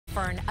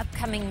For an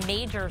upcoming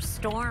major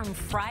storm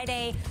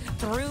Friday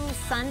through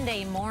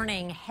Sunday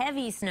morning.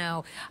 Heavy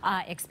snow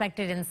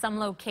expected in some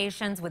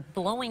locations with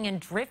blowing and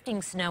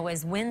drifting snow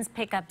as winds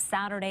pick up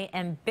Saturday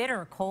and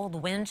bitter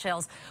cold wind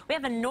chills. We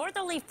have a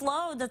northerly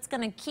flow that's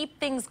going to keep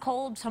things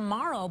cold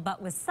tomorrow,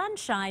 but with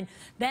sunshine,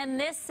 then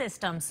this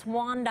system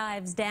swan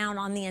dives down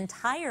on the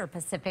entire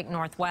Pacific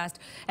Northwest.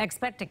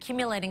 Expect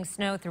accumulating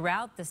snow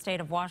throughout the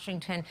state of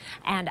Washington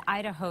and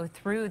Idaho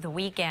through the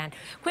weekend.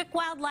 Quick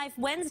Wildlife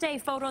Wednesday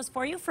photos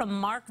for you from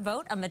Mark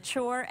Vogt, a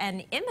mature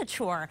and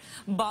immature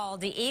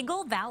bald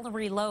eagle.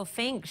 Valerie Lowe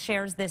Fink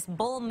shares this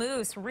bull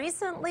moose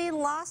recently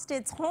lost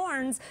its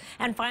horns.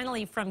 And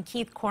finally from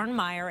Keith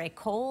Kornmeyer, a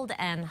cold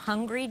and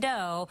hungry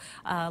doe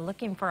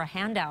looking for a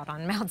handout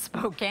on Mount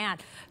Spokane.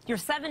 Your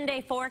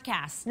 7-day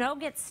forecast. Snow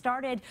gets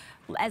started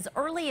as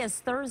early as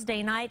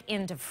Thursday night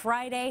into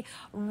Friday,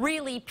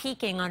 really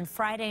peaking on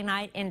Friday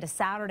night into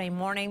Saturday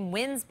morning.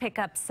 Winds pick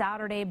up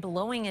Saturday,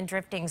 blowing and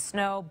drifting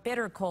snow,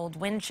 bitter cold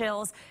wind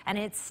chills, and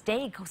it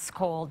stays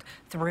cold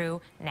through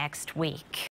next week.